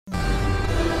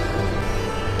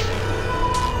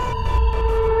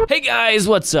Hey guys,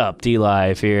 what's up?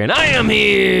 D-Live here, and I am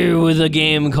here with a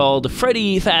game called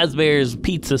Freddy Fazbear's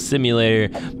Pizza Simulator,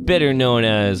 better known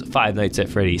as Five Nights at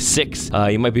Freddy's 6.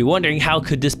 You might be wondering, how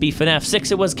could this be FNAF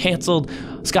 6? It was canceled.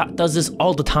 Scott does this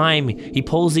all the time. He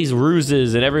pulls these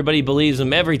ruses and everybody believes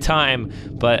him every time,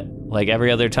 but like every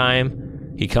other time,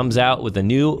 he comes out with a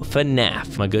new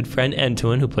FNAF. My good friend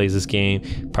Antoine, who plays this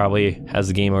game, probably has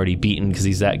the game already beaten because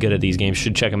he's that good at these games.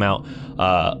 Should check him out.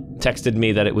 Texted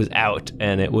me that it was out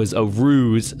and it was a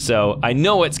ruse, so I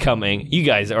know it's coming. You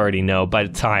guys already know by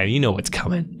the time, you know what's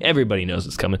coming. Everybody knows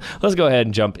it's coming. Let's go ahead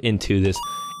and jump into this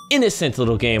innocent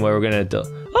little game where we're gonna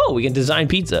oh, we can design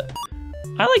pizza.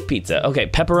 I like pizza. Okay,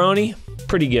 pepperoni,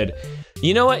 pretty good.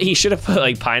 You know what? He should have put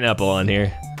like pineapple on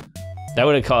here. That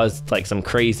would have caused like some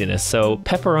craziness. So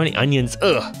pepperoni, onions,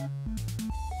 ugh.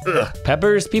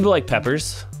 Peppers, people like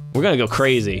peppers. We're gonna go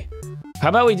crazy. How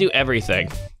about we do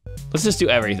everything? Let's just do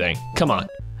everything. Come on.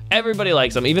 Everybody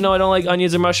likes them. Even though I don't like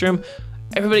onions or mushroom,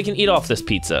 everybody can eat off this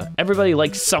pizza. Everybody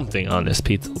likes something on this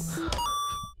pizza.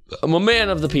 I'm a man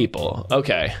of the people.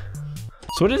 Okay.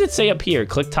 So what did it say up here?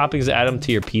 Click toppings to add them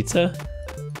to your pizza?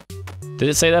 Did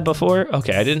it say that before?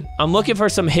 Okay, I didn't. I'm looking for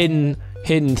some hidden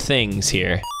things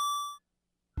here.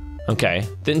 Okay,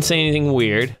 didn't say anything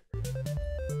weird.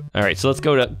 All right, so let's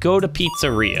go to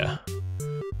pizzeria.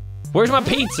 Where's my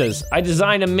pizzas? I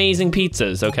designed amazing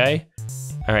pizzas, okay?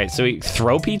 All right, so we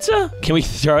throw pizza? Can we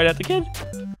throw it at the kid?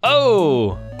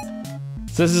 Oh!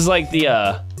 So this is like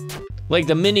the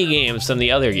mini games from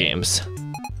the other games.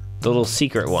 The little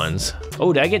secret ones.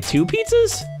 Oh, did I get 2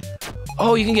 pizzas?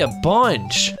 Oh, you can get a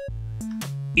bunch.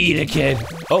 Eat it, kid.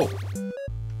 Oh,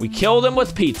 we killed him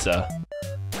with pizza.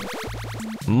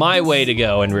 My way to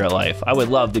go in real life. I would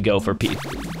love to go for pizza.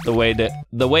 The way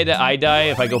that I die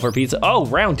if I go for pizza. Oh,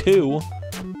 round 2.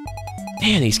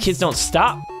 Man, these kids don't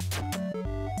stop.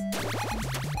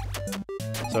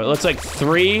 So it looks like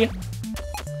 3.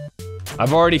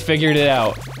 I've already figured it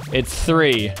out. It's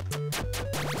 3.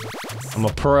 I'm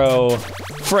a pro.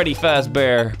 Freddy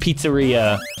Fazbear,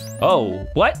 pizzeria. Oh,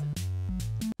 what?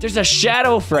 There's a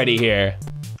shadow Freddy here.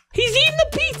 He's eating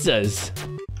the pizzas.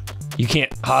 You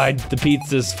can't hide the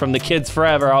pizzas from the kids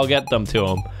forever. I'll get them to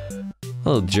him.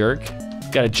 Little jerk.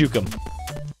 Gotta juke him.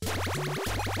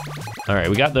 All right,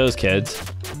 we got those kids.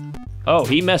 Oh,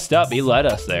 he messed up. He led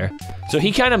us there. So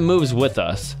he kind of moves with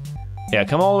us. Yeah,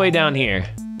 come all the way down here.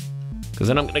 Because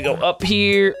then I'm gonna go up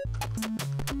here.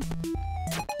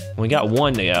 We got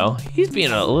 1 to go. He's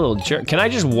being a little jerk. Can I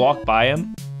just walk by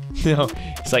him? No,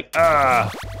 it's like,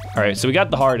 ah. All right, so we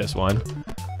got the hardest one.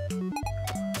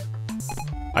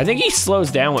 I think he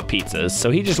slows down with pizzas, so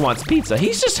he just wants pizza.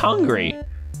 He's just hungry.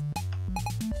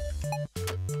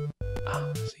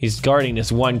 He's guarding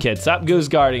this one kid. Stop goose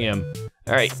guarding him.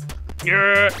 All right.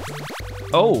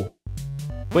 Oh,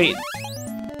 wait.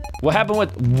 What happened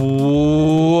with,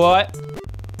 what?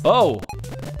 Oh.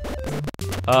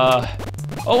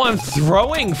 Oh, I'm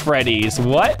throwing Freddy's.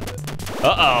 What?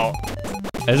 Uh-oh.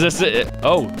 Is this it?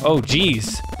 Oh,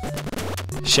 geez.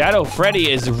 Shadow Freddy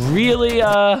is really,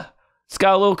 it's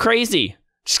got a little crazy.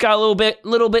 Just got a little bit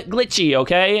glitchy,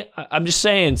 okay? I'm just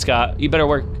saying, Scott, you better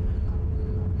work.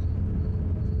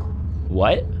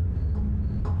 What?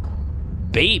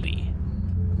 Baby.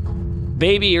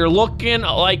 Baby, you're looking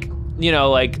like, you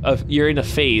know, like you're in a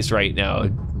phase right now.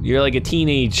 You're like a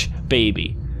teenage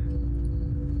baby.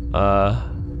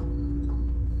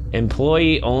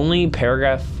 Employee only,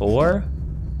 paragraph 4?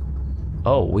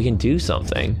 Oh, we can do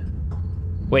something.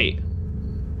 Wait.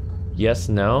 Yes,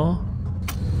 no?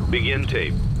 Begin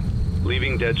tape.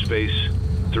 Leaving dead space.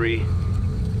 3,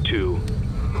 2,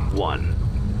 1.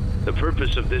 The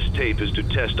purpose of this tape is to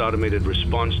test automated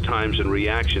response times and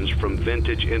reactions from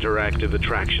vintage interactive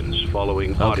attractions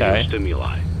following audio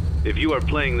stimuli. If you are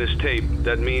playing this tape,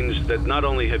 that means that not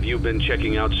only have you been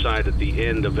checking outside at the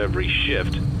end of every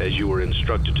shift, as you were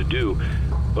instructed to do,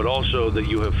 but also that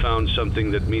you have found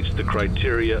something that meets the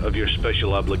criteria of your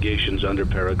special obligations under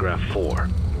paragraph 4.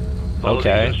 Follow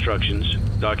these instructions,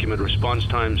 document response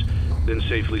times, then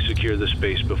safely secure the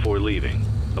space before leaving.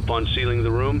 Upon sealing the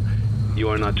room, you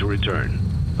are not to return.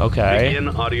 Okay. Begin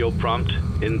audio prompt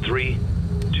in 3,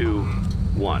 2,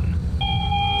 1.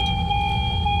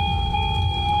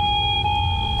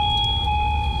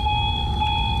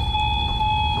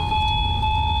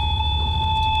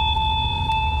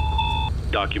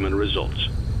 Document results.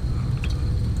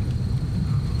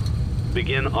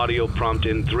 Begin audio prompt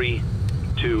in 3,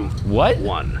 2,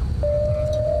 1.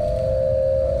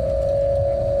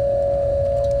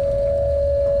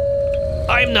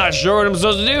 I'm not sure what I'm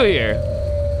supposed to do here.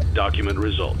 Document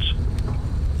results.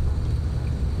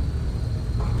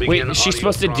 Wait, is she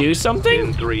supposed to do something?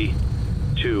 In 3,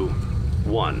 2,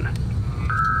 1.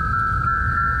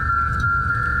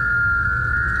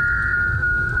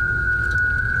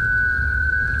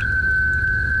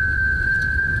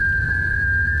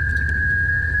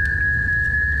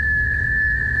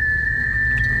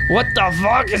 What the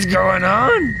fuck is going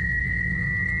on?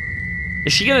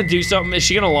 Is she gonna do something? Is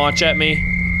she gonna launch at me?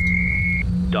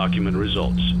 Document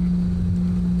results.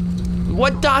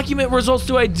 What document results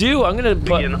do I do? I'm gonna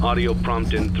Begin audio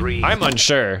prompt in 3. I'm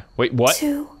unsure. Wait, what?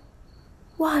 2,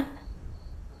 1.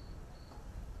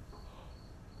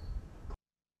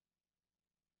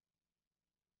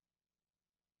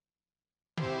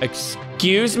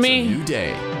 Excuse me? New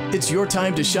day. It's your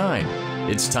time to shine.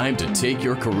 It's time to take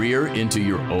your career into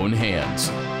your own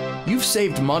hands. You've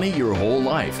saved money your whole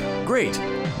life. Great.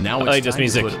 Now it's like this time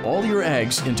music. to put all your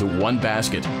eggs into one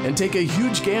basket and take a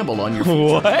huge gamble on your future.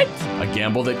 What? A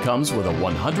gamble that comes with a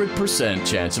 100%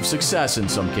 chance of success in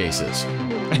some cases.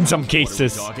 In some What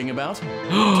cases. are we talking about? We're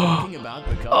talking about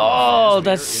becoming a Oh, Fazbear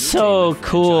that's so Entertainment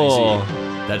cool.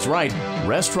 franchisee. That's right.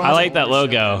 Restaurant I like that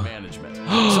ownership logo. and management.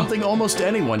 Something almost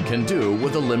anyone can do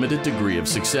with a limited degree of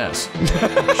success.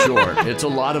 Sure, it's a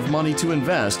lot of money to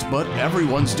invest, but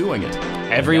everyone's doing it.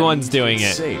 Everyone's doing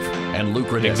It's it. safe and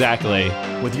lucrative. Exactly.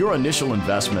 With your initial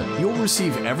investment, you'll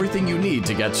receive everything you need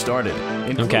to get started,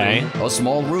 including Okay. a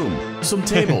small room, some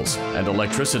tables, and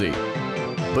electricity.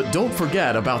 But don't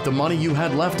forget about the money you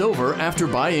had left over after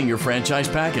buying your franchise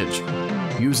package.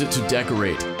 Use it to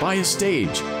decorate, buy a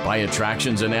stage, buy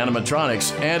attractions and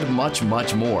animatronics, and much,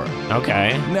 much more.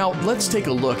 Okay. Now, let's take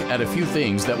a look at a few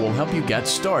things that will help you get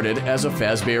started as a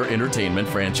Fazbear Entertainment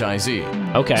franchisee.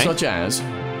 Okay. Such as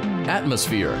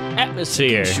atmosphere.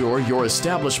 Atmosphere. Ensure your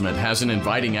establishment has an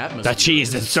inviting atmosphere. The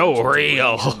cheese is so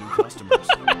real. Customers.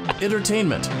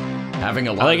 Entertainment. Having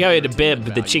a lot I like of how he had a entertainment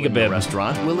bib, the value chica in your bib.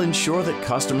 restaurant will ensure that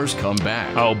customers come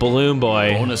back. Oh, Balloon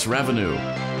Boy. Bonus revenue.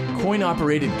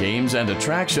 Coin-operated games and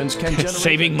attractions can generate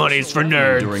Saving monies for additional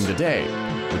nerds. revenue during the day,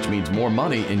 which means more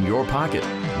money in your pocket,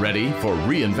 ready for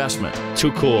reinvestment.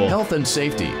 Too cool. Health and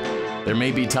safety. There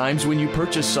may be times when you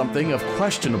purchase something of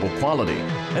questionable quality,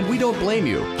 and we don't blame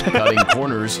you. Cutting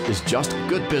corners is just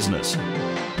good business.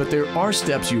 But there are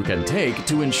steps you can take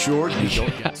to ensure you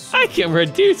don't get I can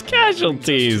reduce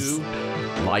casualties. to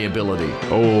liability.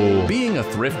 Oh. Being a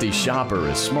thrifty shopper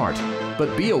is smart,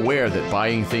 but be aware that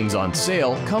buying things on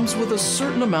sale comes with a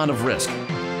certain amount of risk.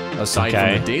 Aside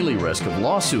Okay. from the daily risk of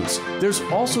lawsuits, there's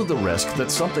also the risk that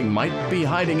something might be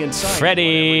hiding inside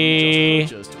Freddy.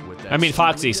 whatever you just purchased with that I mean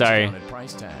Foxy, sorry. discounted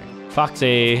price tag. Of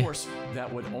Foxy. course,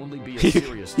 that would only be a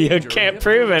serious You danger can't if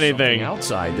prove there's anything. something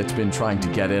outside that's been trying to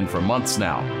get in for months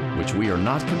now, which we are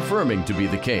not confirming to be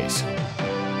the case.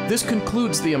 This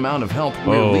concludes the amount of help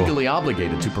we are Whoa. legally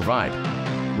obligated to provide.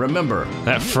 Remember,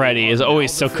 That Freddy is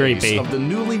always so the face creepy. of the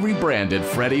newly rebranded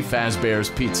Freddy Fazbear's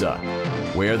Pizza.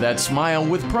 Wear that smile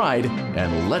with pride,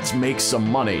 and let's make some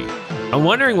money. I'm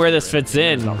wondering where this fits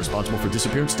in. Not responsible for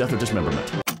disappearance, death, or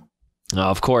dismemberment. Oh,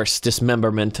 of course,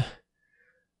 dismemberment.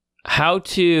 How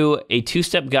to a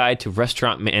two-step guide to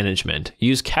restaurant management.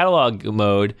 Use catalog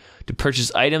mode to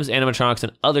purchase items, animatronics,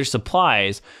 and other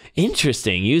supplies.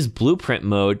 Interesting. Use blueprint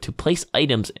mode to place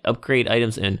items, upgrade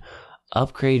items, and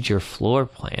upgrade your floor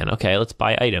plan. Okay, let's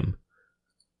buy item.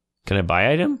 Can I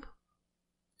buy item?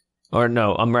 Or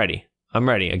no, I'm ready. I'm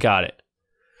ready. I got it.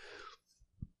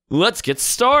 Let's get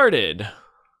started.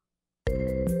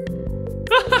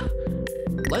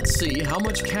 Let's see how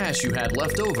much cash you had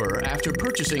left over after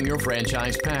purchasing your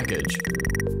franchise package.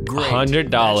 Great. $100.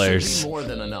 That should be more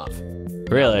than enough.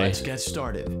 Really? Let's get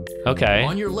started. Okay.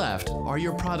 On your left are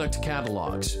your product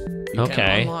catalogs. You Okay.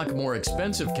 can unlock more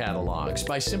expensive catalogs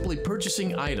by simply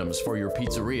purchasing items for your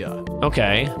pizzeria.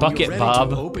 Okay. When Bucket you're ready Bob.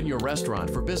 to open your restaurant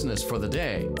for business for the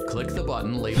day, click the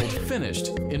button labeled Finished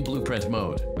in Blueprint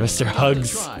mode. Mr.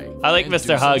 Hugs. Try I like and do Mr.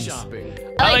 some Hugs. shopping.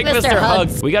 I like Mr.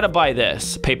 Hugs. We gotta buy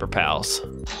this. Paper Pals.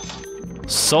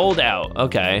 Sold out.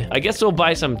 Okay. I guess we'll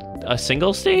buy a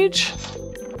single stage?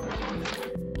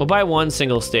 We'll buy one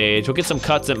single stage. We'll get some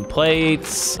cuts and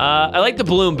plates. I like the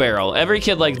balloon barrel. Every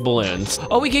kid likes balloons.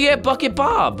 Oh, we can get Bucket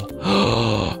Bob.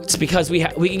 It's because we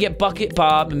can get Bucket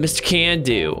Bob and Mr. Can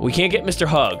Do. We can't get Mr.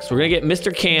 Hugs. We're gonna get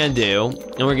Mr. Can Do,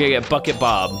 and we're gonna get Bucket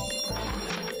Bob.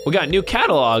 We got a new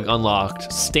catalog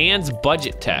unlocked. Stan's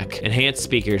Budget Tech, Enhanced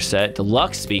Speaker Set,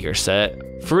 Deluxe Speaker Set,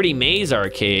 Fruity Maze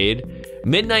Arcade,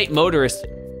 Midnight Motorist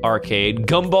Arcade,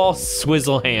 Gumball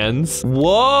Swizzle Hands.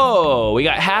 Whoa, we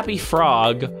got Happy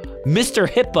Frog, Mr.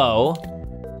 Hippo,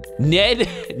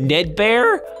 Ned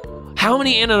Bear? How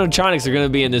many animatronics are gonna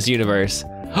be in this universe?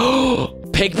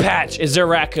 Pig Patch, is there a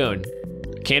raccoon?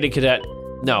 Candy Cadet,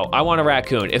 no, I want a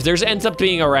raccoon. If there's ends up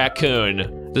being a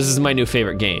raccoon, This is my new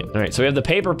favorite game. All right, so we have the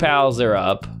paper pals, they're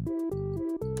up.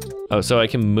 Oh, so I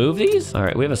can move these? All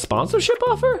right, we have a sponsorship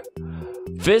offer?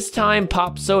 Fizz Time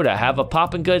Pop Soda. Have a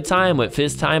poppin' good time with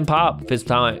Fizz Time Pop. Fizz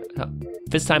Time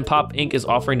Pop Inc. is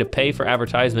offering to pay for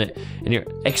advertisement in your,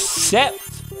 except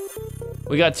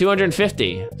we got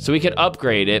 250, so we could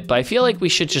upgrade it, but I feel like we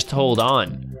should just hold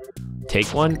on. Take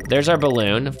one, there's our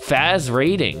balloon. Faz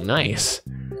rating, nice.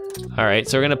 All right,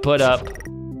 so we're gonna put up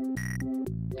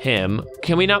him.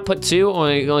 Can we not put two,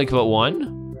 only put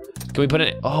one? Can we put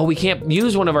it, oh, we can't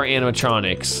use one of our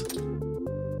animatronics.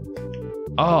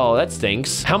 Oh, that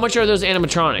stinks. How much are those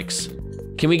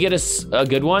animatronics? Can we get a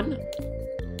good one?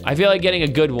 I feel like getting a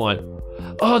good one.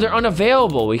 Oh, they're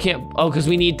unavailable. We can't, oh, because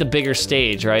we need the bigger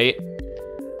stage, right?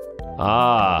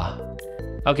 Ah.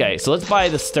 Okay, so let's buy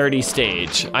the sturdy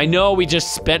stage. I know we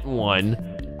just spent one.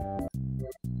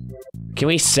 Can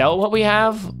we sell what we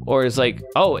have? Or is like,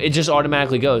 oh, it just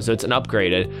automatically goes, so it's an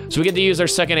upgraded. So we get to use our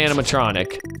second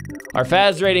animatronic. Our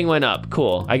Faz rating went up,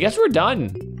 cool. I guess we're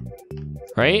done,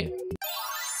 right?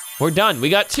 We're done. We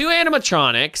got 2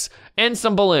 animatronics and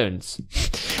some balloons.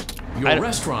 Your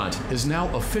restaurant is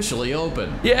now officially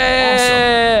open.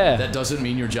 Yeah! Awesome. That doesn't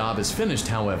mean your job is finished,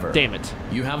 however. Damn it.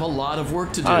 You have a lot of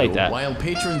work to do I like that. while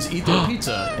patrons eat their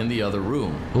pizza in the other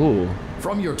room. Ooh.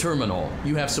 From your terminal,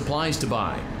 you have supplies to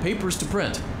buy, papers to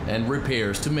print, and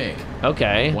repairs to make.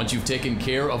 Okay. Once you've taken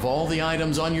care of all the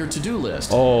items on your to-do list,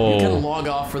 Oh. you can log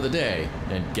off for the day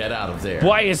and get out of there.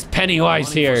 Why is Pennywise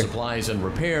Money here? for supplies and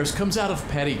repairs comes out of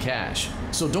petty cash,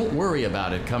 so don't worry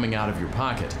about it coming out of your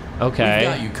pocket. Okay. We've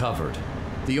got you covered.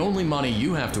 The only money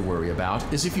you have to worry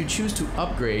about is if you choose to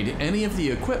upgrade any of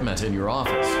the equipment in your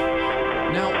office.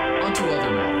 Now, onto other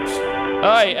matters.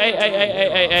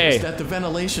 Hey. Is that the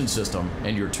ventilation system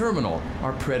and your terminal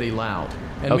are pretty loud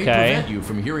and Okay. may prevent you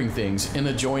from hearing things in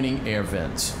adjoining air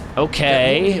vents. Okay.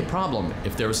 That won't be a problem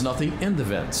if there is nothing in the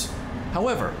vents.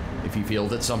 However, if you feel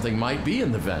that something might be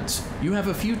in the vents, you have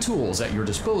a few tools at your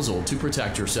disposal to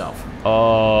protect yourself.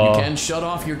 Oh. You can shut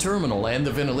off your terminal and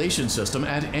the ventilation system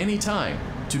at any time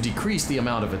to decrease the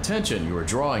amount of attention you are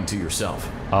drawing to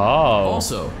yourself. Oh.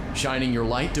 Also, shining your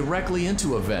light directly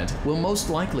into a vent will most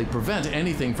likely prevent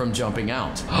anything from jumping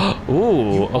out. Ooh,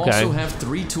 You okay. also have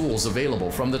 3 tools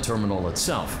available from the terminal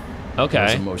itself. Okay.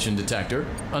 There's a motion detector,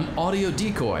 an audio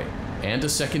decoy, and a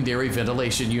secondary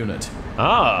ventilation unit.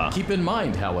 Ah. Keep in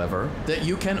mind, however, that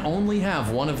you can only have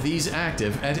one of these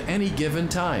active at any given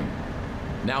time.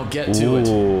 Now get to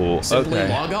Ooh, it. Simply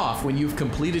okay. log off when you've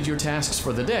completed your tasks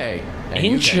for the day. And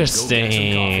you can go get some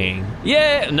Interesting. coffee.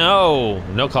 Yeah,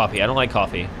 no coffee. I don't like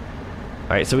coffee. All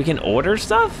right, so we can order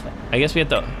stuff? I guess we have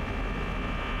to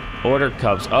order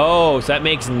cups. Oh, so that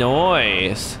makes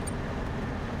noise.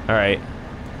 All right.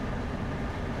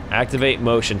 Activate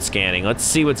motion scanning. Let's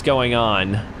see what's going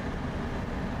on.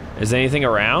 Is anything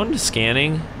around?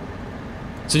 Scanning.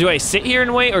 So do I sit here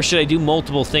and wait, or should I do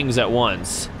multiple things at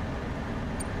once?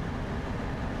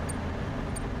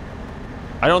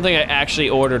 I don't think I actually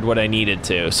ordered what I needed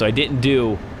to, so I didn't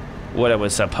do what I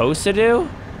was supposed to do.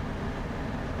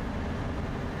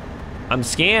 I'm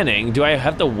scanning. Do I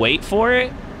have to wait for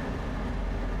it?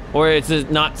 Or is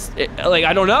it not, like,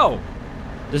 I don't know.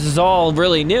 This is all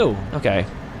really new. Okay.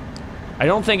 I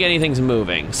don't think anything's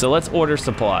moving, so let's order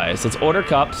supplies. Let's order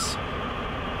cups.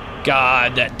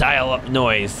 God, that dial-up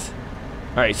noise.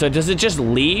 All right, so does it just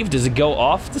leave? Does it go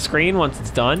off the screen once it's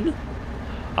done?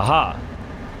 Aha.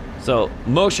 So,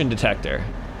 motion detector.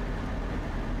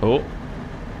 Oh.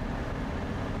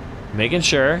 Making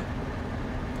sure.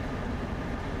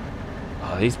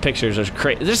 Oh, these pictures are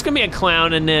crazy. There's gonna be a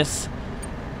clown in this.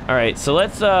 All right, so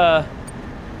let's, can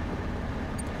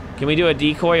we do a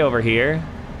decoy over here?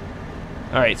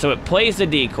 All right, so it plays the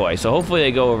decoy, so hopefully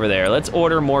they go over there. Let's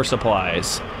order more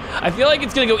supplies. I feel like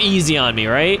it's gonna go easy on me,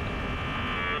 right?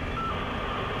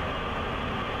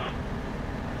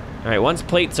 All right, once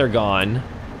plates are gone.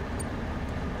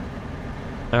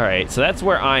 All right, so that's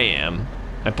where I am.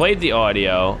 I played the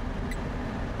audio.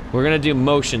 We're gonna do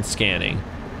motion scanning.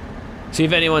 See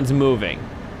if anyone's moving.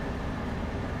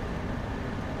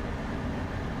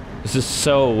 This is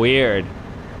so weird.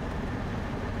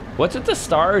 What's with the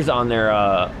stars on their,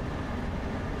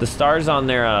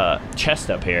 chest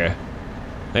up here?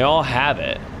 They all have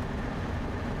it.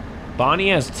 Bonnie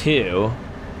has 2.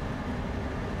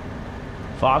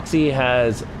 Foxy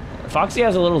has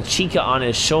a little chica on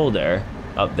his shoulder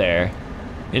up there.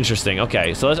 Interesting,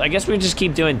 okay, so I guess we just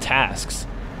keep doing tasks.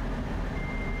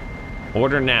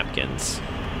 Order napkins.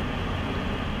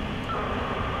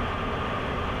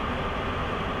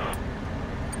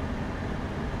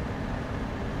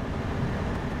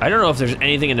 I don't know if there's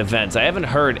anything in the vents. I haven't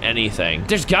heard anything.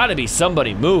 There's gotta be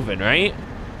somebody moving, right?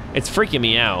 It's freaking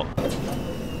me out.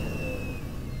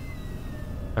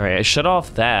 All right, I shut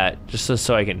off that just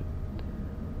so I can...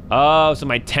 Oh, so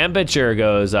my temperature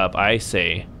goes up, I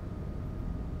see.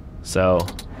 So,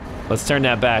 let's turn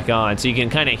that back on so you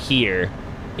can kind of hear.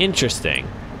 Interesting.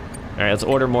 All right, let's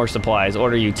order more supplies,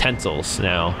 order utensils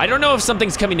now. I don't know if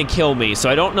something's coming to kill me, so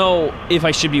I don't know if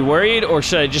I should be worried or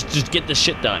should I just get the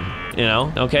shit done, you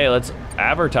know? Okay, let's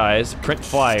advertise, print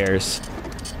flyers.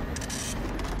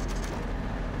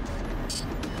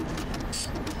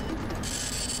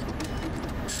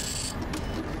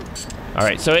 All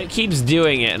right, so it keeps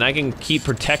doing it and I can keep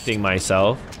protecting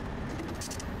myself.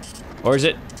 Or is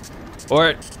it,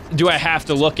 or do I have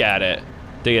to look at it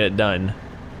to get it done?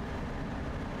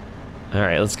 All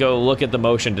right, let's go look at the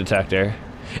motion detector.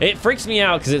 It freaks me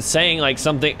out because it's saying like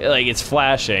something, like it's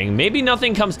flashing. Maybe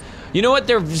nothing comes, you know what,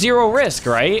 they're zero risk,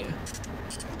 right?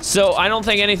 So I don't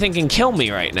think anything can kill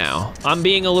me right now. I'm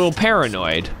being a little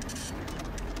paranoid.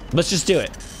 Let's just do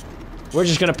it. We're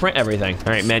just gonna print everything.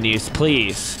 All right, menus,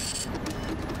 please.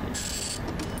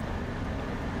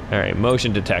 All right,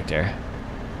 motion detector.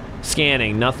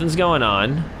 Scanning, nothing's going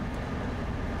on.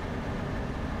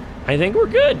 I think we're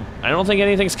good. I don't think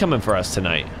anything's coming for us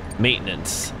tonight.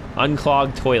 Maintenance,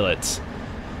 unclogged toilets.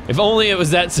 If only it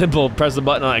was that simple, press the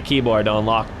button on that keyboard to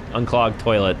unlock unclogged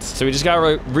toilets. So we just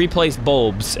gotta replace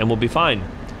bulbs and we'll be fine.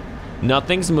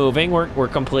 Nothing's moving, we're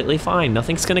completely fine.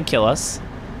 Nothing's gonna kill us.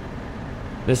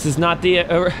 This is not the,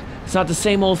 it's not the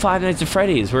same old Five Nights at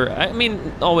Freddy's. I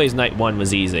mean, always night one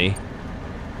was easy.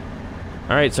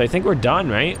 All right, so I think we're done,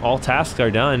 right? All tasks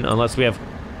are done, unless we have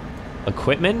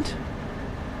equipment.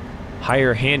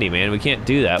 Hire handyman, we can't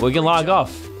do that. We can log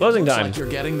off. Closing time. Looks like you're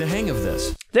getting the hang of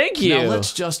this. Thank you. Now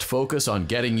let's just focus on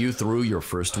getting you through your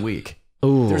first week.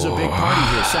 Ooh. There's a big party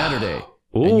here Saturday,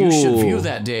 and you should view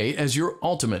that day as your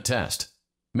ultimate test.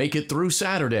 Make it through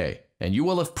Saturday, and you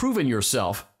will have proven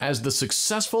yourself as the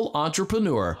successful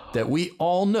entrepreneur that we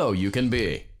all know you can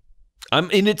be. I'm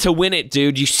in it to win it,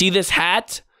 dude. You see this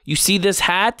hat? You see this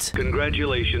hat?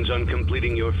 Congratulations on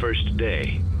completing your first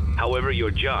day. However,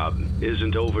 your job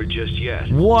isn't over just yet.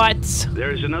 What?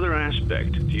 There is another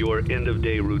aspect to your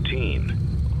end-of-day routine,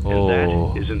 and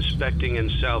that is inspecting and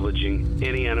salvaging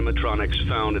any animatronics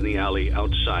found in the alley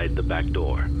outside the back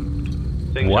door.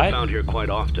 Things are found here quite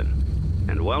often,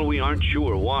 and while we aren't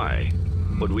sure why,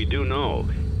 what we do know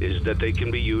is that they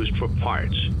can be used for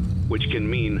parts, which can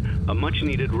mean a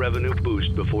much-needed revenue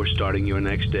boost before starting your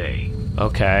next day.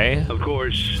 Okay. Of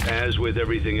course, as with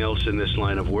everything else in this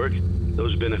line of work,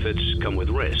 those benefits come with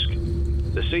risk.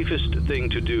 The safest thing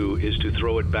to do is to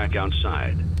throw it back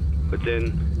outside, but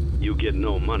then you get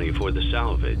no money for the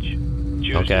salvage.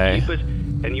 Choose to keep it,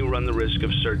 and you run the risk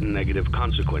of certain negative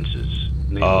consequences,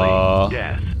 namely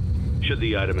death, should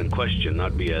the item in question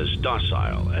not be as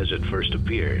docile as it first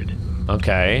appeared.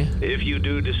 Okay. If you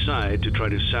do decide to try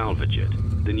to salvage it,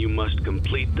 then you must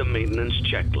complete the maintenance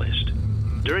checklist.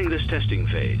 During this testing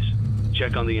phase,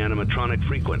 check on the animatronic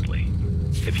frequently.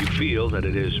 If you feel that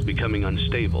it is becoming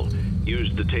unstable,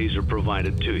 use the taser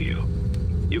provided to you.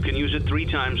 You can use it 3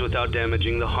 times without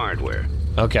damaging the hardware.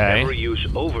 Okay. Every use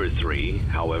over 3,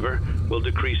 however, will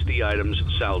decrease the item's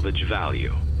salvage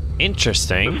value.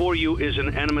 Interesting. Before you is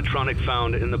an animatronic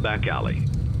found in the back alley.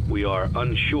 We are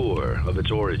unsure of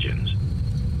its origins.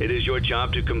 It is your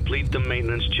job to complete the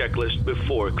maintenance checklist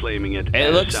before claiming it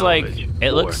as looks salvage. like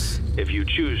it looks. If you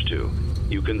choose to,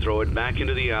 you can throw it back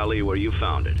into the alley where you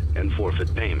found it and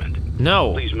forfeit payment.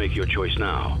 No. Please make your choice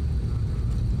now.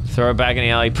 Throw it back in the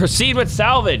alley. Proceed with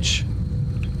salvage.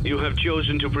 You have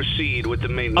chosen to proceed with the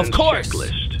maintenance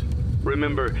checklist.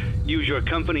 Remember, use your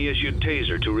company-issued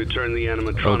taser to return the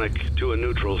animatronic to a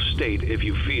neutral state if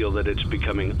you feel that it's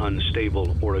becoming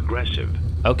unstable or aggressive.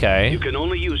 Okay. You can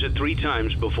only use it 3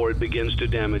 times before it begins to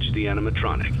damage the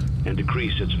animatronic and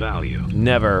decrease its value.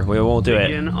 Never. We won't do it.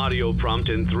 Begin audio prompt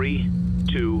in 3,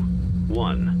 2,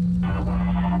 1.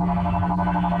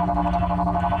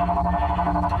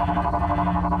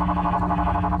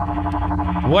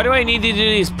 What do I need to do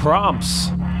these prompts?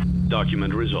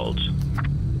 Document results.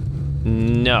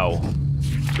 No.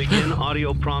 Begin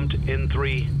audio prompt in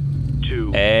 3,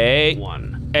 2,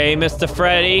 1. Hey, Mr.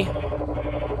 Freddy.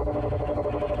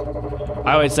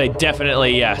 I would say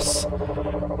definitely yes.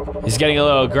 He's getting a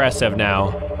little aggressive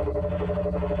now.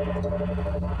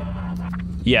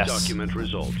 Yes. Document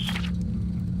results.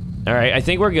 All right, I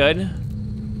think we're good.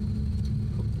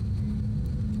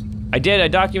 I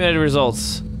documented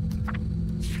results.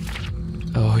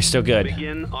 Oh, he's still good.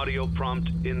 Begin audio prompt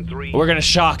in 3. We're gonna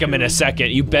shock him in a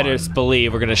second. You better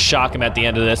believe we're gonna shock him at the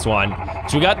end of this one.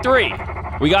 So we got 3,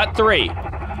 We got 3.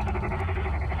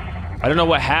 I don't know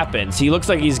what happens. He looks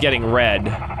like he's getting red.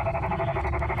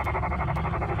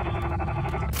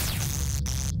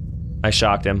 I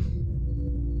shocked him.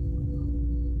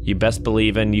 You best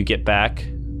believe in you get back.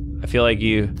 I feel like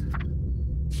you...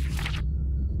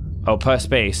 Oh, press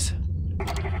space.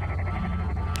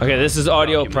 Okay, this is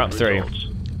audio prompt 3.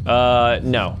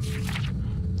 No.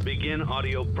 Begin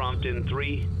audio prompt in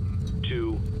 3,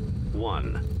 2,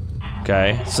 1.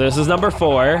 Okay, so this is number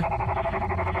 4.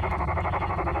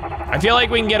 I feel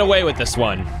like we can get away with this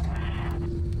one.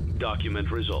 Document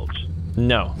results.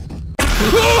 No.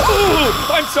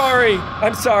 I'm sorry.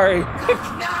 I'm sorry.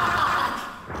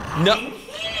 No.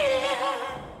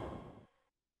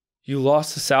 You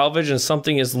lost the salvage and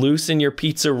something is loose in your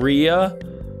pizzeria?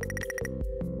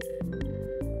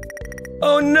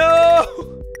 Oh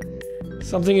no!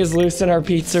 Something is loose in our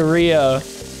pizzeria.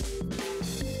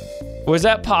 Was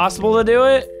that possible to do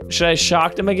it? Should I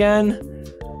shock them again?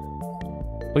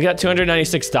 We got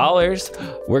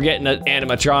 $296. We're getting an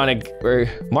animatronic. We're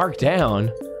marked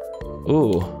down.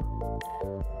 Ooh.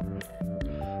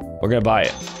 We're gonna buy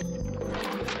it.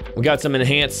 We got some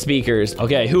enhanced speakers.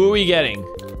 Okay, who are we getting?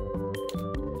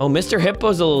 Oh, Mr.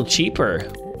 Hippo's a little cheaper.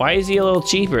 Why is he a little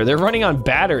cheaper? They're running on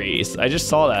batteries. I just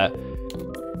saw that.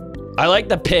 I like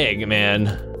the pig,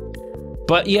 man.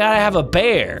 But you gotta have a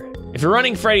bear. If you're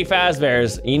running Freddy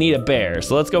Fazbear's, you need a bear.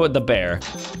 So let's go with the bear.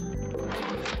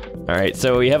 All right,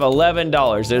 so we have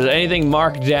 $11. Is there anything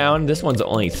marked down? This one's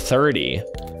only 30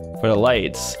 for the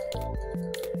lights.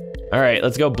 All right,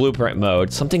 let's go blueprint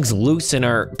mode. Something's loose in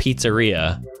our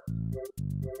pizzeria.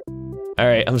 All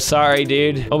right, I'm sorry,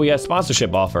 dude. Oh, we got a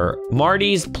sponsorship offer.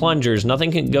 Marty's Plungers.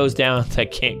 Nothing goes down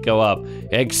that can't go up,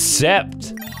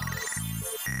 except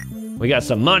we got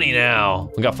some money now.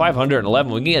 We got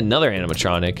 511. We can get another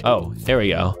animatronic. Oh, there we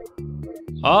go.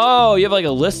 Oh, you have like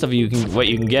a list of what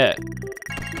you can get.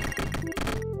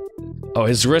 Oh,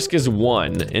 his risk is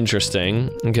 1.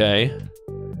 Interesting. Okay.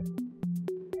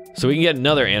 So we can get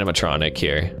another animatronic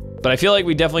here. But I feel like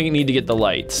we definitely need to get the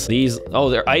lights. These, oh,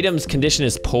 their items condition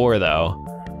is poor though.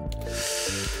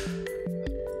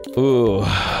 Ooh.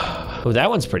 Oh, that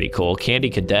one's pretty cool.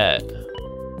 Candy Cadet.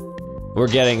 We're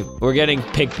getting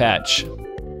Pig Patch.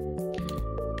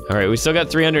 All right, we still got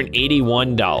 $381.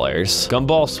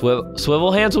 Gumball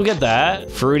Swivel Hands, we'll get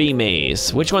that. Fruity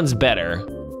Maze, which one's better?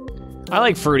 I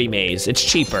like Fruity Maze, it's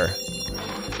cheaper.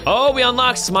 Oh, we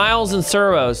unlocked Smiles and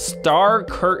Servos. Star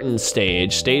Curtain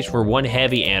Stage. Stage for one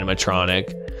heavy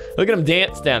animatronic. Look at him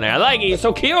dance down there. I like it, he's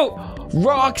so cute.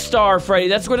 Rockstar Freddy,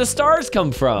 that's where the stars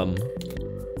come from.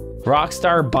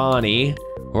 Rockstar Bonnie.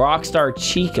 Rockstar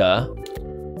Chica.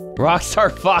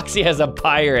 Rockstar Foxy has a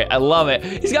pirate. I love it.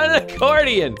 He's got an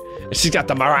accordion. She's got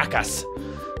the maracas.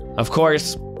 Of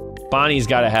course, Bonnie's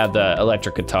got to have the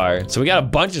electric guitar. So we got a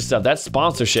bunch of stuff. That's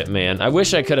sponsorship, man. I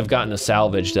wish I could have gotten a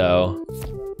salvage, though.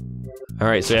 All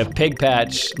right, so we have Pig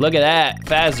Patch. Look at that.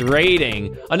 Faz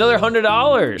rating. Another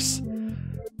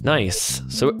 $100. Nice.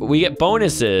 So we get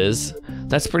bonuses.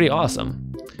 That's pretty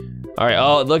awesome. All right,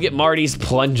 oh, look at Marty's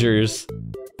Plungers.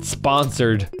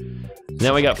 Sponsored.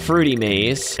 Now we got Fruity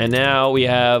Maze, and now we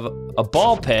have a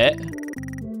ball pit.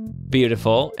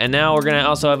 Beautiful. And now we're gonna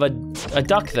also have a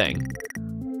duck thing.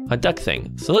 A duck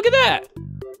thing. So look at that.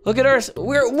 Look at us.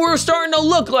 We're starting to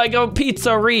look like a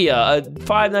pizzeria, a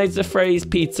Five Nights at Freddy's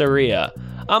pizzeria.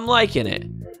 I'm liking it.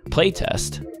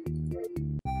 Playtest.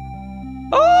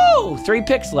 Oh, 3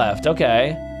 picks left.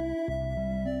 Okay.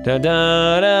 Da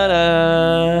da da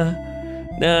da.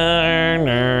 Na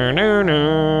na na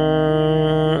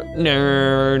na.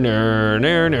 No, no,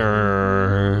 no,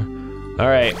 no. All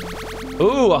right.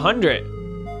 Ooh,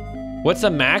 100. What's the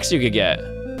max you could get?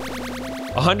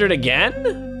 100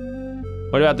 again?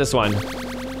 What about this one?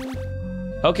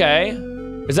 Okay.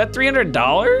 Is that $300?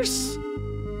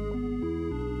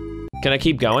 Can I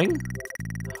keep going?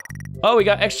 Oh, we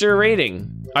got extra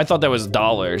rating. I thought that was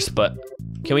dollars, but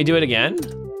can we do it again?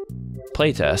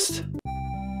 Playtest.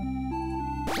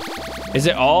 Is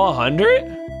it all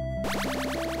 100?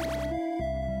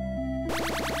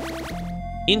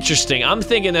 Interesting. I'm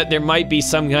thinking that there might be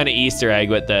some kind of Easter egg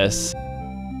with this.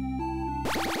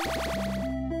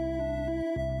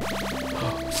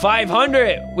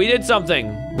 500. We did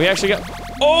something. We actually got,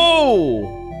 oh,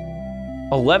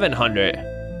 1100.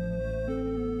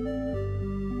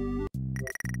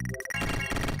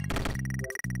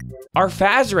 Our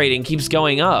Faz rating keeps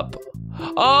going up.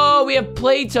 Oh, we have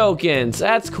play tokens.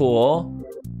 That's cool.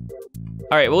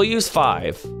 All right, we'll use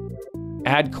 5.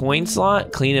 Add coin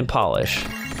slot, clean and polish.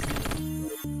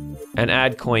 And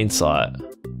add coin slot.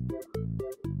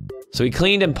 So we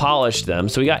cleaned and polished them.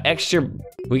 So we got extra,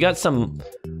 we got some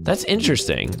That's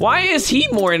interesting. Why is he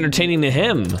more entertaining than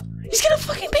him? He's got a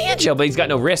fucking banjo, but he's got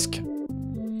no risk.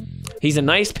 He's a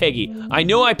nice piggy. I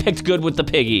know I picked good with the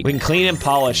piggy. We can clean and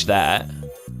polish that.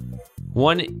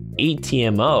 1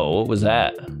 ATMO, what was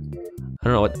that? I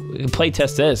don't know what, play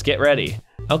test this, get ready.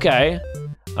 Okay,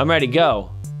 I'm ready,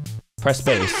 go. Press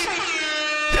space.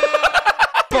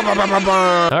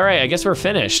 All right, I guess we're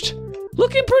finished.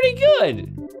 Looking pretty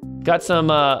good. Got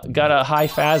a high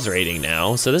Faz rating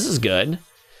now, so this is good.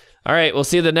 All right, we'll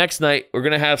see you the next night. We're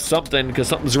gonna have something, because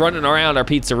something's running around our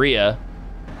pizzeria.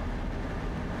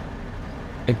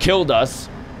 It killed us.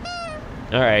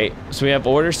 All right, so we have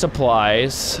order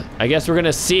supplies. I guess we're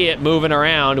gonna see it moving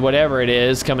around, whatever it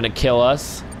is, coming to kill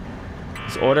us.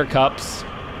 Let's order cups.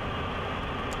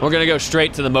 We're gonna go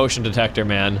straight to the motion detector,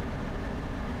 man.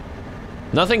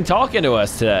 Nothing talking to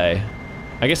us today.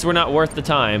 I guess we're not worth the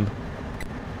time.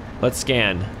 Let's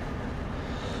scan.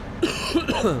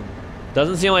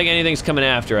 Doesn't seem like anything's coming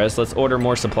after us. Let's order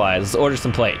more supplies. Let's order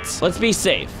some plates. Let's be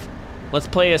safe. Let's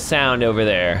play a sound over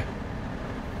there.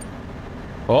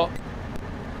 Oh.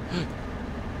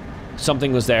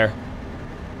 Something was there.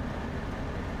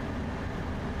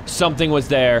 Something was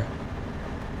there.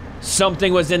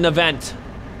 Something was in the vent.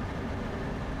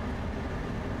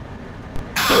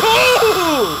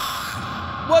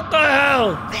 What the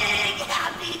hell? Big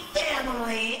happy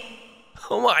family.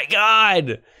 Oh my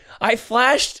God. I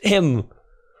flashed him.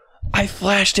 I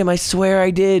swear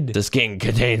I did. This game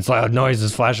contains loud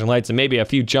noises, flashing lights, and maybe a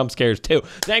few jump scares too.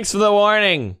 Thanks for the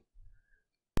warning.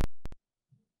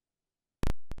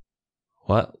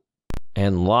 What?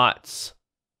 And lots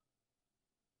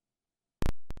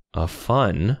of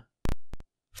fun.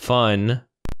 Fun.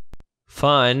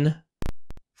 Fun.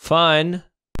 Fun.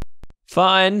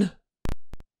 Fun.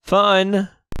 Fun.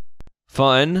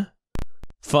 Fun.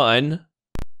 Fun.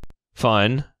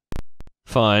 Fun.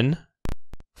 Fun.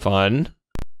 Fun.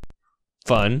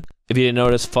 Fun. If you didn't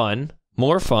notice, fun.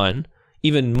 More fun.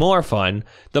 Even more fun.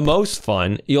 The most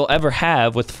fun you'll ever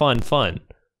have with fun.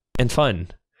 And fun.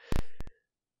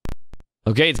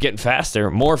 Okay, it's getting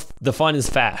faster. The fun is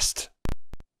fast.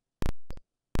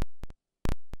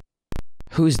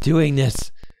 Who's doing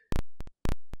this?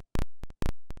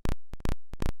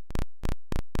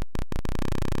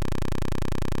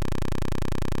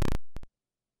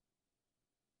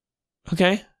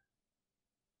 Okay.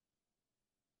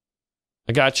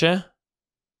 I gotcha.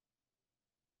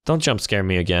 Don't jump scare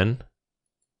me again.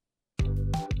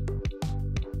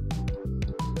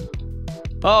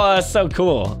 Oh, that's so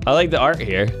cool. I like the art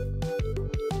here.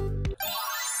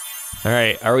 All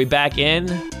right, are we back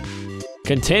in?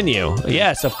 Continue.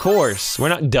 Yes, of course. We're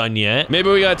not done yet. Maybe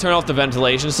we gotta turn off the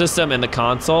ventilation system in the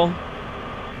console.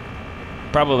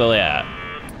 Probably that.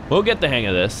 We'll get the hang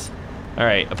of this. All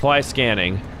right, apply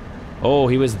scanning. Oh,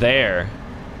 he was there.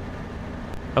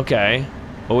 Okay.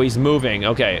 Oh, he's moving.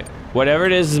 Okay. Whatever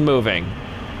it is moving.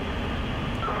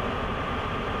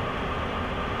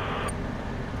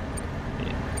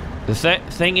 The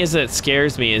thing is that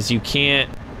scares me is you can't...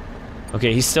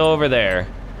 Okay, he's still over there.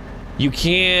 You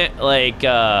can't, like,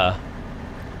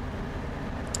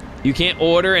 you can't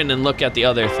order and then look at the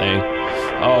other thing.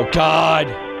 Oh, God!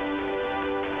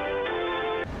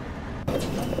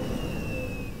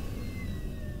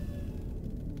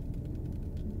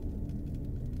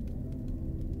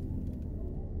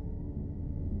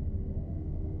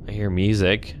 I hear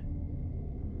music.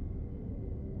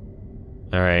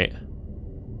 All right.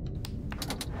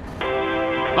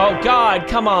 Oh God,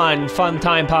 come on, fun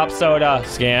time pop soda.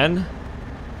 Scan.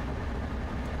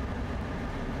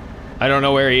 I don't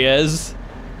know where he is.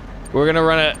 We're gonna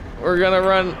run it. We're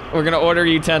gonna order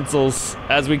utensils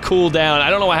as we cool down.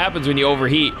 I don't know what happens when you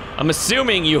overheat. I'm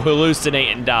assuming you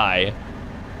hallucinate and die.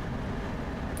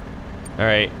 All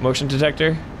right, motion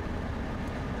detector.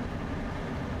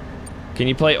 Can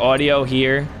you play audio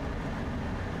here?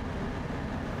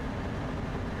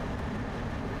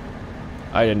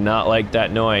 I did not like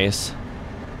that noise.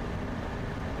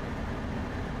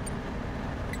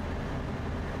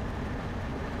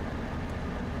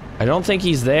 I don't think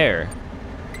he's there.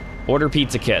 Order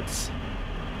pizza kits.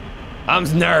 I'm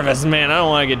nervous, man. I don't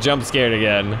want to get jump scared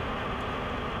again.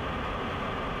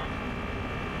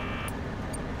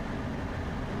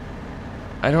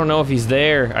 I don't know if he's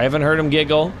there. I haven't heard him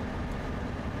giggle.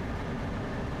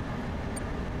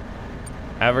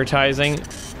 Advertising.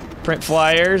 Print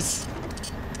flyers.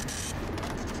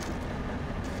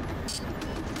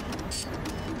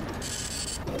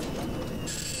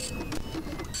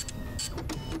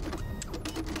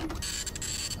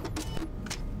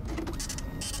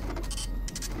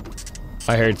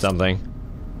 I heard something.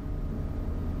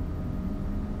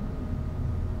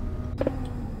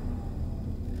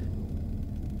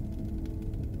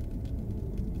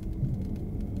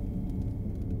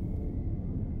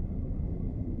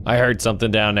 I heard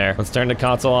something down there. Let's turn the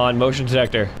console on. Motion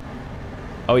detector.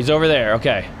 Oh, he's over there.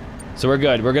 Okay. So we're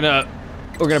good. We're gonna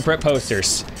print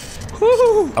posters.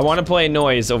 Woo! I want to play a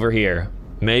noise over here.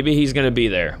 Maybe he's gonna be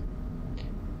there.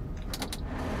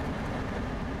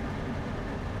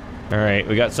 All right,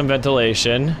 we got some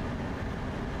ventilation.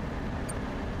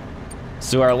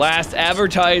 So our last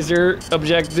advertiser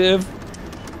objective.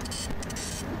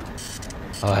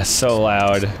 Oh, that's so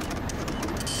loud.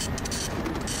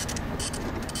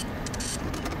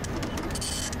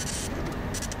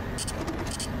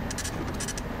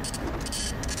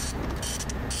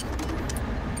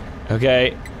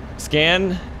 Okay,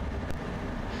 scan.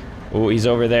 Oh, he's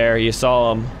over there. You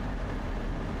saw him.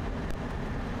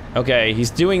 Okay, he's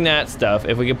doing that stuff.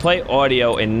 If we could play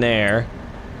audio in there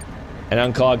and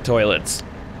unclog toilets.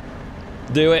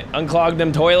 Do it. Unclog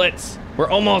them toilets. We're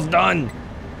almost done.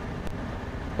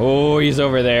 Oh, he's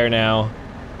over there now.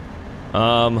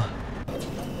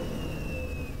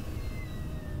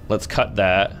 Let's cut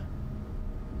that.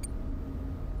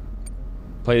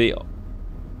 Play the...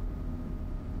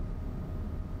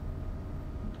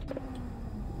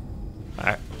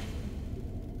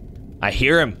 I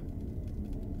hear him.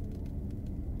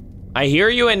 I hear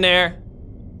you in there.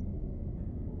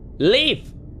 Leave.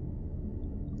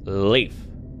 Leave.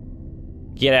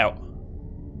 Get out.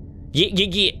 Get.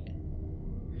 Get.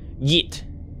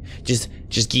 Just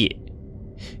get.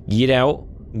 Get out.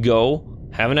 Go.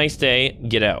 Have a nice day.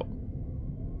 Get out.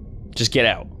 Just get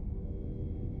out.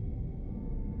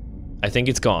 I think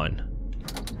it's gone.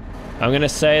 I'm gonna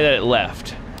say that it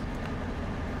left.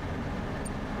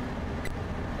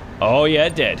 Oh yeah,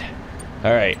 it did.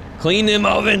 All right, clean them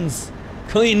ovens.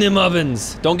 Clean them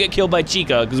ovens. Don't get killed by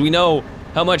Chica, because we know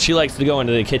how much she likes to go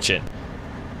into the kitchen.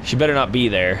 She better not be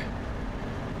there.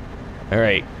 All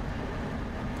right.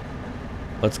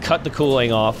 Let's cut the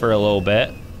cooling off for a little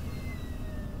bit.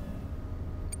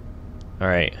 All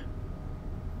right.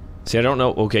 See, I don't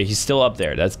know. Okay, he's still up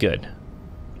there. That's good.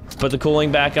 Let's put the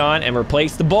cooling back on and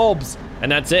replace the bulbs,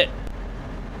 and that's it.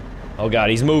 Oh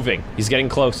God, he's moving. He's getting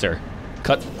closer.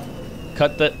 Cut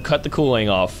the cooling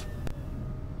off.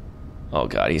 Oh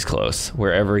God, he's close.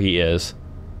 Wherever he is.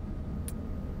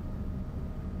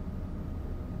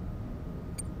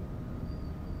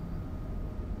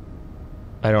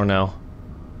 I don't know.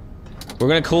 We're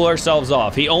gonna cool ourselves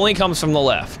off. He only comes from the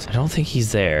left. I don't think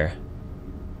he's there.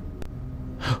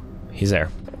 He's there.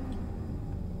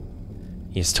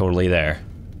 He's totally there.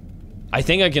 I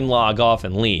think I can log off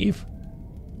and leave.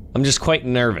 I'm just quite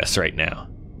nervous right now.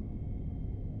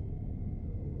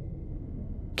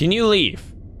 Can you leave?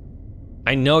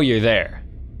 I know you're there.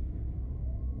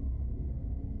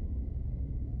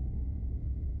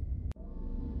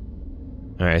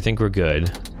 All right, I think we're good.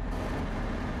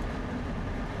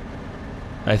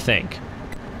 I think.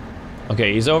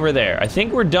 Okay, he's over there. I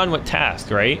think we're done with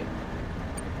task, right?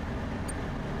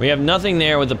 We have nothing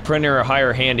there with the printer or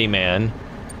hire handyman.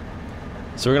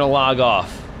 So we're gonna log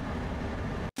off.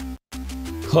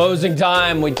 Closing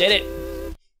time, we did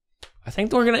it. I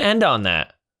think we're gonna end on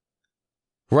that.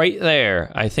 Right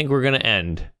there, I think we're gonna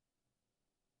end.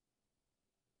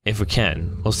 If we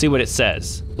can. We'll see what it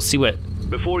says. We'll see what...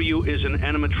 Before you is an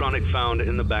animatronic found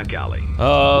in the back alley.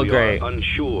 Oh, great. We are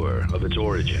unsure of its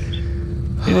origins.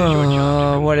 It is your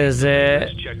job to what is it?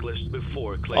 complete this checklist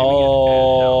before claiming Oh. it.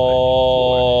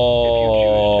 If you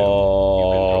choose to, you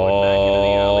can throw it back into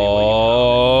the alley where you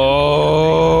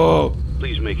found it.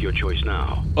 Please make your choice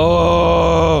now.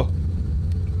 Oh.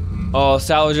 Oh,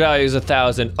 salvage value is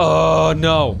 1,000. Oh,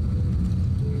 no.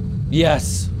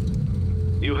 Yes.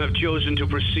 You have chosen to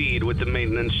proceed with the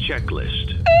maintenance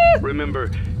checklist. Remember,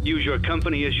 use your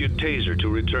company-issued taser to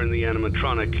return the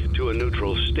animatronic to a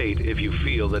neutral state if you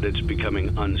feel that it's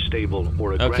becoming unstable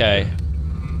or aggressive. Okay.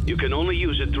 You can only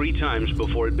use it 3 times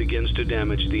before it begins to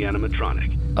damage the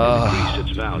animatronic and decrease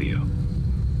its value.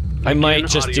 I might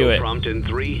just do it prompt in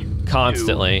 3,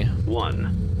 constantly. 2,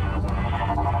 1.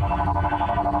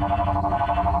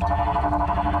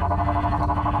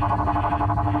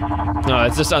 No,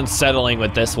 it's just unsettling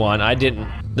with this one. I didn't.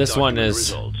 This one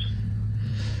is. Results.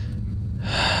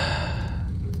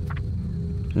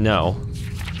 No.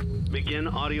 Begin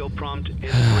audio prompt in 3.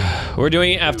 We're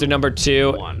doing it after number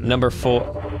 2, 1. number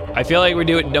 4. I feel like we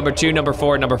do it number 2, number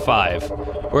 4, number 5.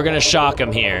 We're gonna shock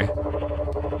him here.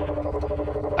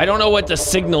 I don't know what the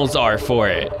signals are for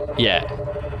it yet.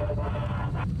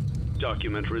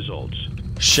 Document results.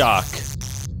 Shock.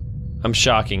 I'm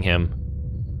shocking him.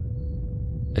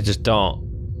 I just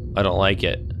don't. I don't like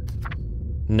it.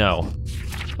 No.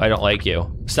 I don't like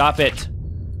you. Stop it.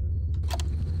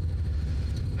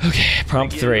 Okay,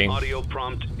 prompt 3. Audio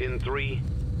prompt in 3,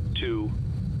 2,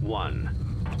 1.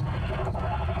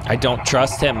 I don't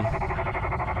trust him.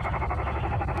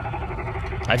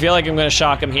 I feel like I'm gonna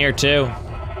shock him here too.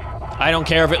 I don't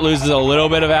care if it loses a little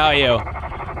bit of value.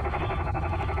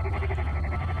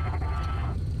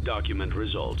 Document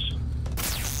results.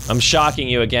 I'm shocking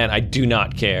you again. I do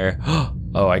not care.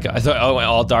 Oh, I thought, oh,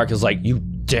 all dark is like, you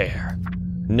dare.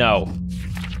 No.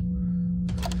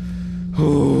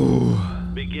 Ooh.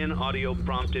 Begin audio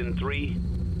prompt in 3,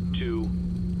 2,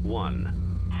 1.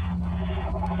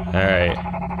 All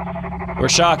right. We're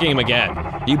shocking him again.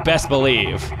 You best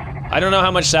believe. I don't know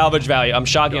how much salvage value. I'm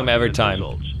shocking him every time.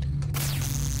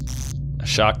 I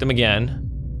shocked him again.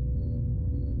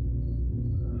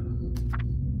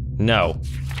 No.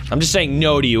 I'm just saying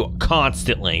no to you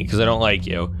constantly because I don't like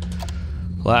you.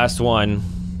 Last one.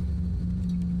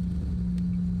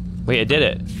 Wait, I did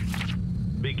it.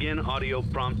 Begin audio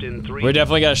prompt in 3. We're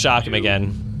definitely gonna shock him 2,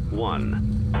 again. 1.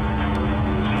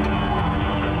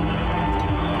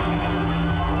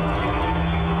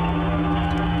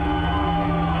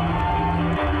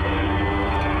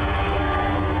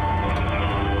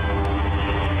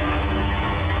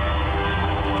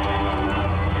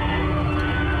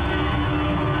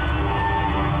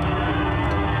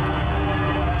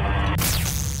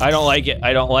 I don't like it.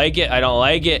 I don't like it. I don't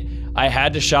like it. I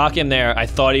had to shock him there. I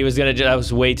thought he was gonna do that.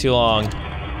 Was way too long.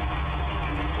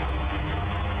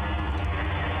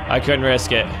 I couldn't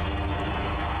risk it.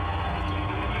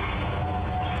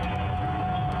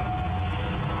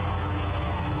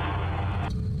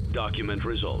 Document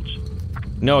results.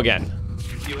 No again.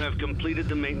 You have completed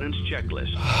the maintenance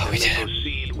checklist. We did it.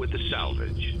 Proceed with the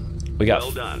salvage. We got.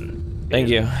 Well done. Thank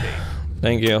you.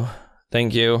 Thank you.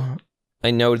 Thank you. I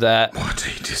know that. What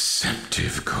a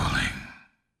deceptive calling.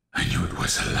 I knew it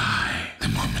was a lie the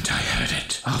moment I heard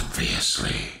it,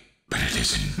 obviously. But it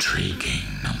is intriguing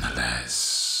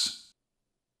nonetheless.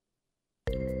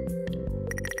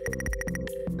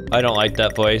 I don't like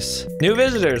that voice. New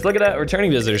visitors, look at that.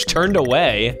 Returning visitors, turned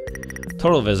away.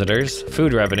 Total visitors,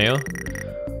 food revenue.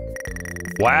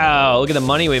 Wow, look at the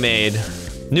money we made.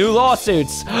 New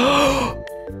lawsuits.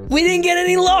 We didn't get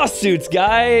any lawsuits,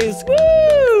 guys.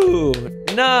 Woo!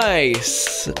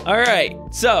 Nice. All right,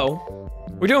 so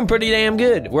we're doing pretty damn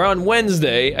good. We're on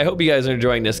Wednesday. I hope you guys are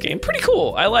enjoying this game. Pretty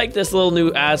cool. I like this little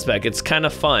new aspect. It's kind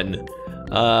of fun.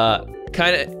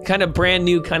 Kind of brand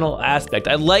new kind of aspect.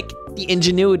 I like the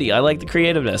ingenuity. I like the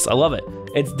creativeness. I love it.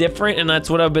 It's different, and that's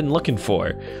what I've been looking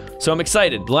for. So I'm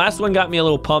excited. The last one got me a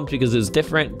little pumped because it was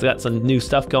different. It's got some new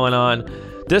stuff going on.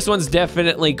 This one's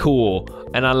definitely cool,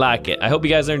 and I like it. I hope you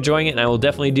guys are enjoying it, and I will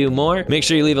definitely do more. Make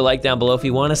sure you leave a like down below if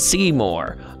you want to see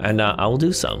more, and I will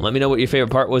do some. Let me know what your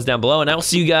favorite part was down below, and I will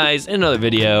see you guys in another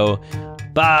video.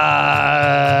 Bye!